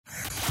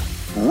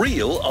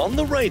Real on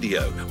the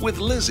Radio with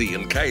Lizzie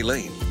and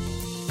Kayleen.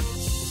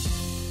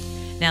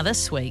 Now,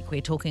 this week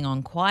we're talking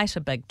on quite a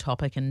big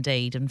topic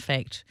indeed. In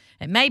fact,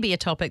 it may be a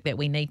topic that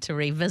we need to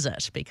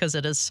revisit because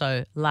it is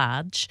so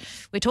large.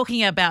 We're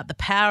talking about the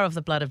power of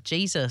the blood of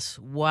Jesus.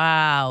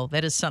 Wow,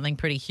 that is something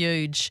pretty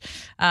huge.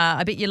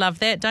 I bet you love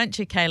that, don't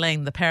you,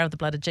 Kayleen? The power of the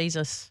blood of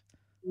Jesus.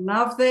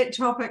 Love that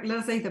topic,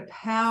 Lizzie, the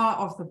power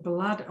of the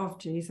blood of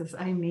Jesus.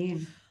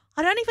 Amen.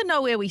 I don't even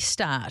know where we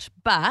start,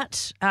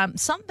 but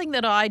something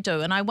that I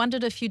do, and I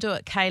wondered if you do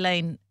it,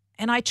 Kayleen,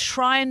 and I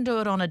try and do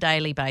it on a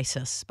daily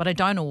basis, but I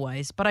don't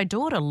always, but I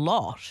do it a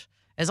lot.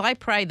 As I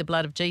pray the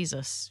blood of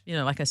Jesus, you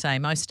know, like I say,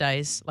 most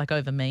days, like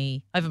over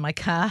me, over my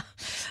car,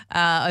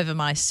 over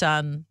my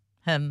son,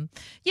 him,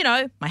 you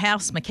know, my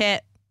house, my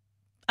cat,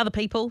 other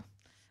people.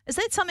 Is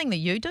that something that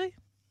you do?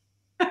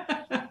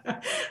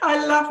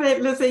 I love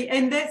that, Lizzie,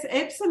 and that's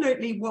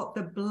absolutely what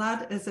the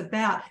blood is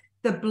about.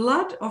 The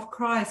blood of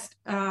Christ,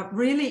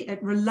 really,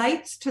 it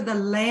relates to the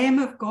Lamb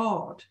of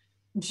God,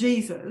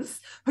 Jesus,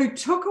 who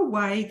took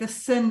away the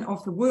sin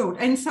of the world.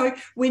 And so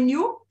when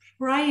you're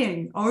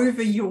praying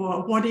over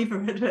your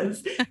whatever it is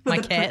for the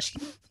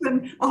protection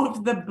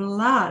of the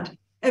blood,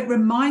 it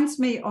reminds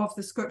me of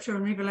the scripture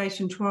in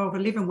Revelation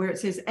 12:11 where it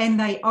says, and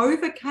they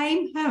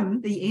overcame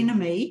him, the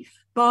enemy,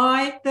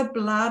 by the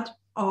blood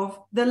of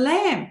the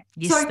Lamb.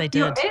 Yes, so they did.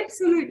 You're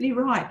absolutely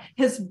right.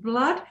 His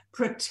blood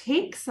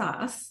protects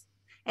us.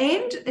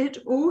 And it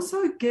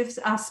also gives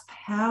us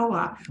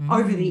power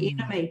over the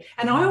enemy.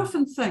 And I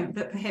often think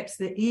that perhaps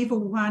the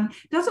evil one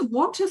doesn't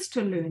want us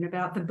to learn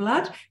about the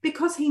blood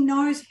because he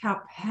knows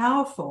how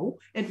powerful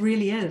it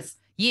really is.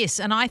 Yes,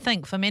 and I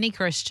think for many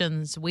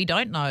Christians, we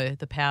don't know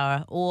the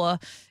power. Or,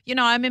 you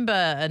know, I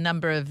remember a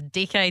number of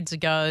decades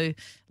ago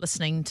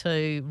listening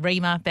to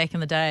Rima back in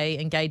the day,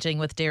 engaging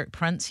with Derek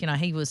Prince. You know,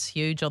 he was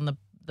huge on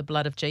the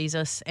blood of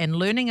Jesus and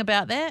learning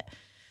about that.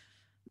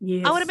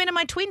 Yes. I would have been in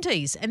my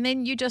 20s, and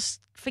then you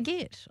just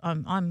forget.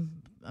 I'm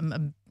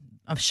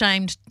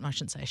ashamed. I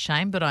shouldn't say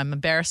ashamed, but I'm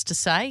embarrassed to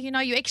say. You know,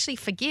 you actually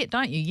forget,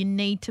 don't you? You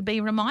need to be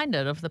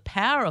reminded of the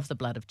power of the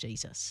blood of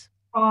Jesus.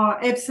 Oh,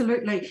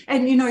 absolutely.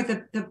 And, you know,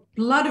 the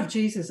blood of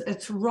Jesus,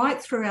 it's right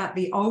throughout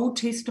the Old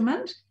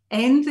Testament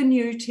and the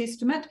New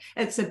Testament.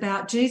 It's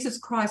about Jesus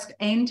Christ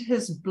and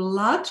his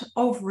blood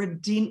of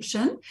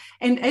redemption.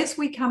 And as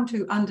we come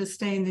to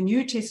understand the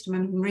New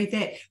Testament and read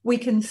that, we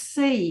can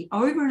see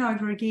over and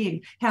over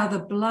again how the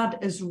blood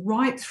is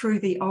right through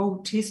the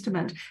Old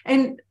Testament.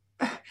 And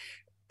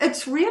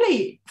it's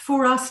really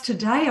for us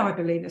today, I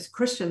believe, as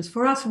Christians,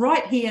 for us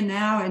right here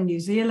now in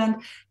New Zealand,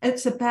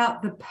 it's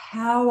about the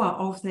power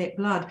of that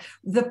blood.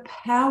 The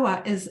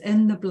power is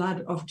in the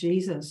blood of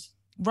Jesus.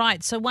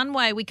 Right. So one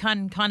way we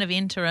can kind of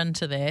enter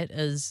into that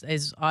is,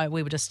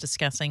 we were just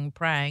discussing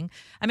praying.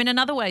 I mean,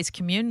 another way is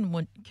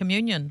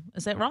communion.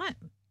 Is that right?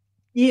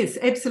 Yes,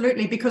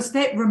 absolutely, because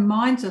that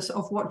reminds us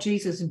of what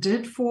Jesus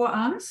did for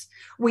us.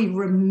 We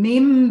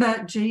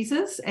remember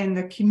Jesus, and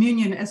the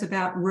communion is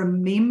about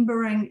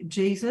remembering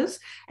Jesus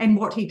and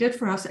what he did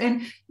for us.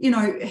 And, you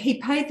know,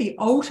 he paid the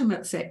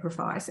ultimate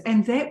sacrifice,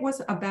 and that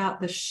was about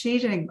the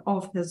shedding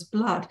of his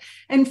blood.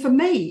 And for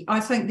me, I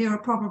think there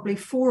are probably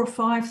 4 or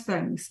 5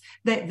 things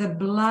that the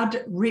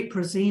blood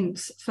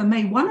represents for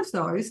me. One of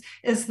those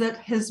is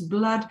that his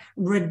blood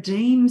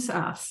redeems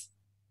us.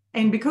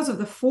 And because of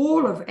the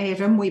fall of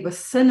Adam, we were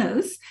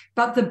sinners,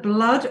 but the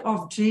blood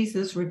of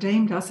Jesus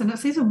redeemed us. And it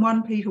says in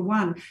 1 Peter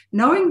 1,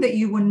 knowing that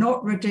you were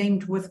not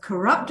redeemed with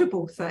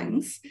corruptible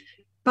things,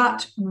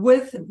 but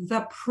with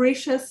the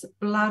precious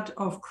blood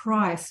of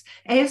Christ,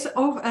 as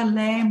of a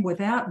lamb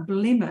without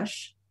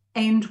blemish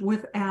and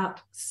without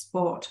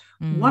spot.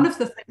 One of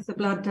the things the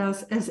blood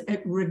does is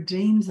it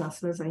redeems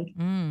us, Lizzie.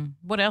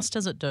 What else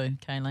does it do,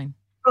 Kayleen?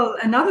 Well,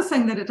 another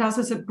thing that it does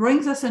is it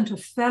brings us into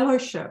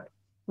fellowship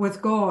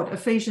with God,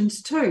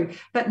 Ephesians 2.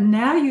 But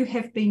now you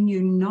have been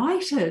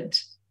united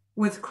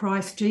with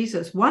Christ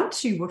Jesus.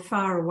 Once you were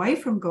far away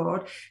from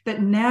God, but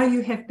now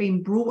you have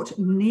been brought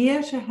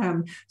near to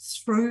him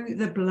through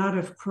the blood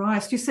of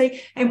Christ. You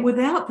see, and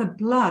without the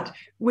blood,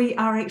 we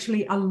are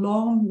actually a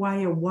long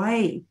way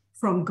away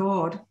from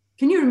God.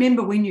 Can you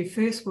remember when you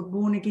first were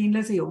born again,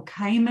 Lizzie, or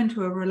came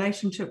into a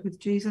relationship with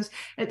Jesus?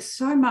 It's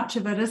so much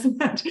of it,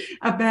 isn't it,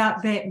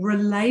 about that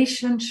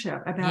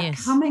relationship, about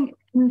coming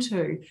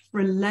into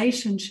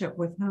relationship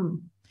with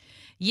him.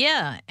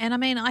 Yeah, and I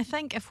mean, I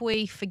think if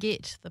we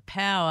forget the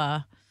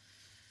power,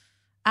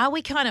 are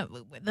we kind of,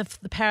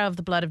 the power of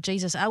the blood of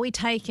Jesus, are we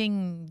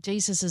taking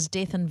Jesus's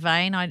death in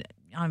vain?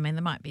 I mean,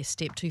 there might be a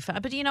step too far,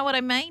 but you know what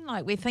I mean?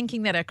 Like, we're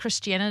thinking that our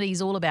Christianity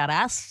is all about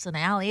us and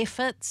our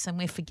efforts, and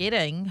we're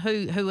forgetting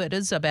who it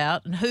is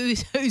about and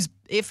whose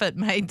effort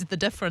made the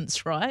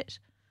difference, right?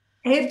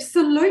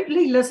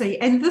 Absolutely, Lizzie.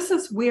 And this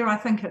is where I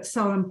think it's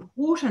so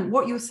important.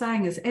 What you're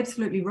saying is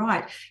absolutely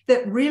right,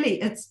 that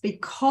really it's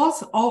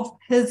because of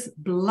his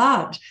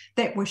blood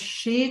that was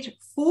shed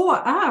for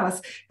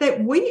us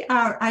that we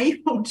are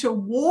able to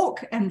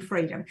walk in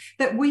freedom,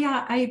 that we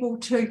are able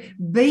to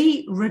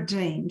be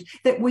redeemed,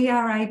 that we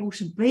are able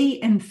to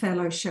be in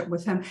fellowship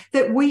with him,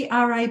 that we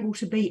are able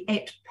to be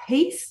at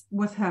peace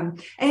with him.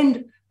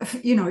 And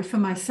for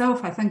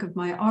myself, I think of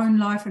my own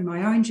life and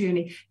my own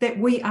journey, that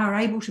we are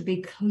able to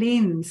be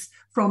cleansed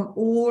from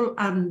all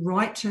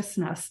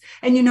unrighteousness.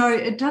 And,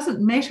 it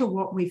doesn't matter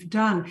what we've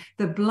done.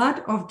 The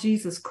blood of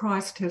Jesus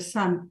Christ, his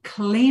son,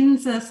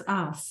 cleanses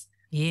us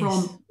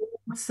from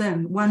all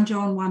sin. 1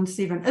 John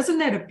 1:7. Isn't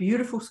that a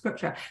beautiful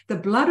scripture? The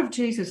blood of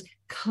Jesus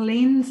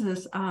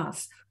cleanses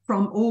us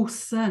from all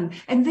sin.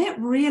 And that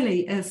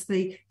really is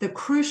the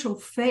crucial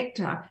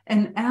factor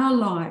in our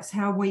lives,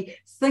 how we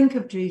think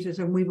of Jesus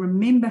and we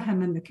remember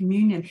him in the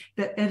communion,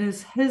 that it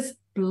is his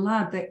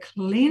blood that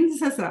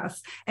cleanses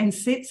us and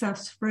sets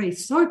us free.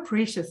 So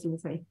precious,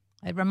 Lizzie.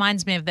 It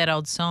reminds me of that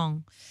old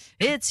song.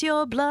 It's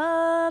your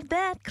blood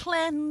that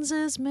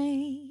cleanses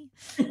me.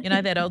 You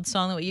know that old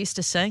song that we used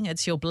to sing?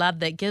 It's your blood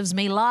that gives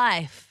me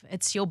life.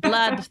 It's your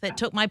blood that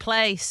took my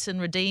place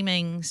in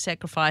redeeming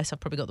sacrifice. I've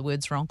probably got the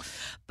words wrong.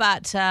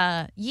 But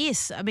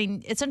yes, I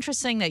mean, it's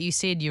interesting that you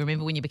said you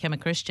remember when you became a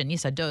Christian.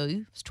 Yes, I do.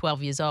 I was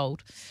 12 years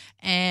old.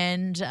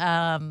 And,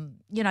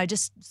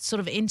 just sort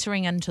of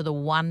entering into the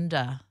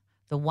wonder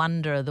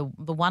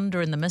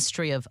and the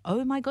mystery of,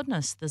 oh my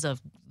goodness,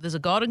 there's a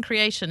God in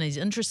creation. He's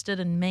interested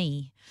in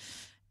me.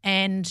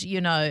 And,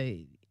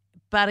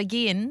 but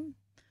again,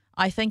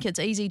 I think it's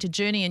easy to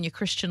journey in your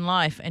Christian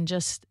life and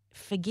just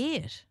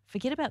forget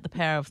about the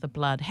power of the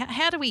blood.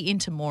 How do we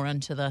enter more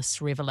into this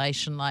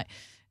revelation? Like,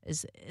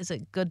 is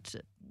it good?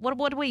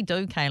 What do we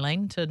do,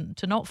 Kayleen,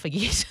 to not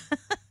forget?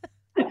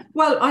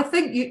 Well, I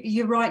think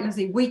you're right,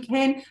 Lizzie. We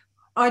can,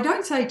 I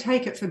don't say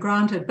take it for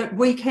granted, but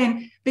we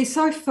can be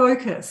so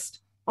focused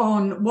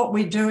on what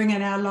we're doing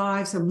in our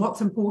lives and what's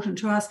important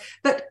to us,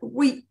 but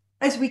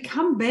as we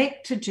come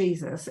back to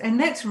Jesus, and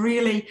that's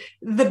really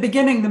the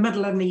beginning, the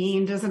middle, and the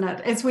end, isn't it?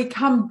 As we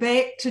come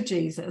back to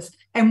Jesus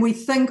and we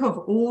think of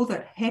all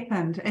that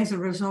happened as a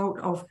result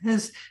of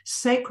his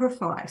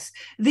sacrifice,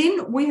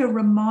 then we are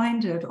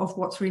reminded of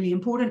what's really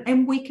important,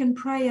 and we can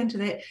pray into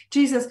that.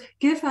 Jesus,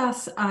 give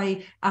us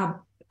a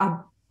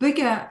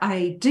bigger,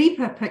 a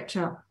deeper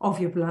picture of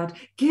your blood.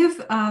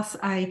 Give us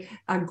a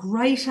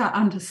greater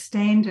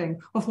understanding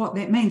of what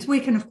that means. We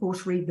can, of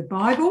course, read the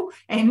Bible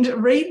and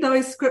read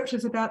those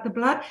scriptures about the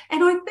blood.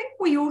 And I think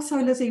we also,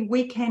 Lizzie,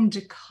 we can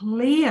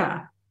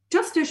declare,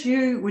 just as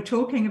you were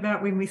talking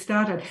about when we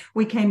started,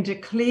 we can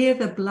declare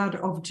the blood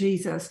of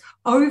Jesus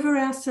over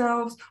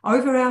ourselves,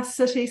 over our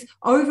cities,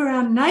 over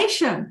our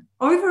nation,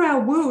 over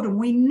our world. And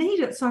we need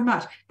it so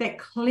much. That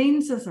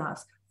cleanses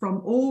us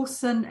from all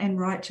sin and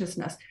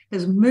righteousness.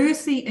 His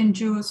mercy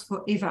endures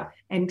forever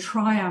and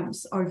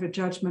triumphs over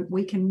judgment.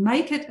 We can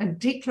make it a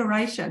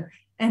declaration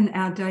in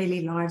our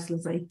daily lives,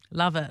 Lizzie.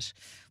 Love it.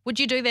 Would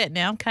you do that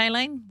now,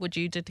 Kayleen? Would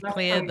you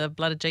declare the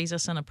blood of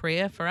Jesus in a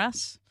prayer for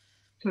us?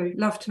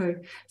 Love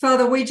to.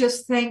 Father, we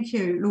just thank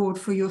you, Lord,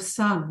 for your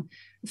son.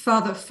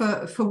 Father,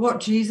 for what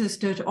Jesus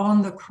did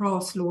on the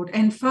cross, Lord.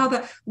 And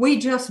Father, we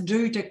just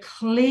do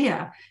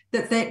declare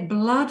that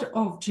blood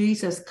of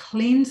Jesus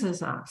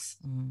cleanses us,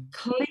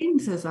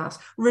 redeems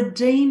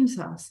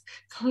us,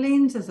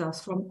 cleanses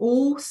us from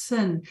all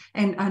sin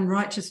and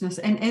unrighteousness.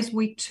 And as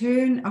we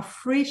turn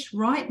afresh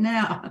right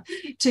now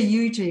to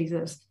you,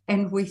 Jesus,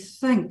 and we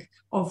think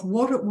of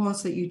what it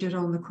was that you did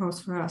on the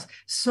cross for us,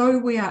 so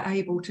we are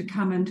able to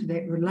come into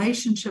that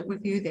relationship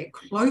with you, that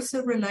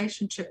closer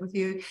relationship with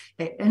you,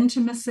 that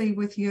intimacy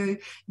with you,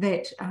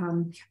 that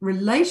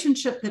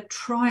relationship that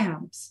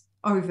triumphs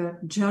over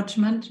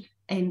judgment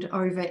and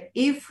over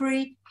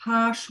every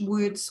harsh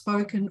word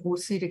spoken or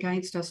said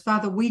against us.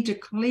 Father, we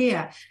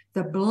declare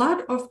the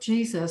blood of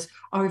Jesus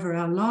over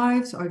our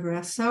lives, over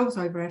ourselves,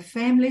 over our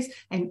families,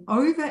 and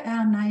over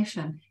our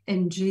nation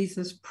in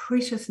Jesus'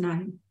 precious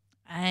name.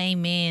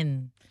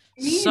 Amen.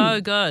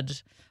 So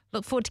good.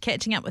 Look forward to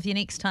catching up with you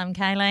next time,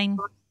 Kayleen.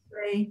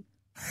 Bye.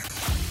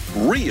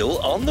 Real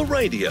on the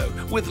Radio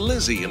with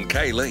Lizzie and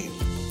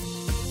Kayleen.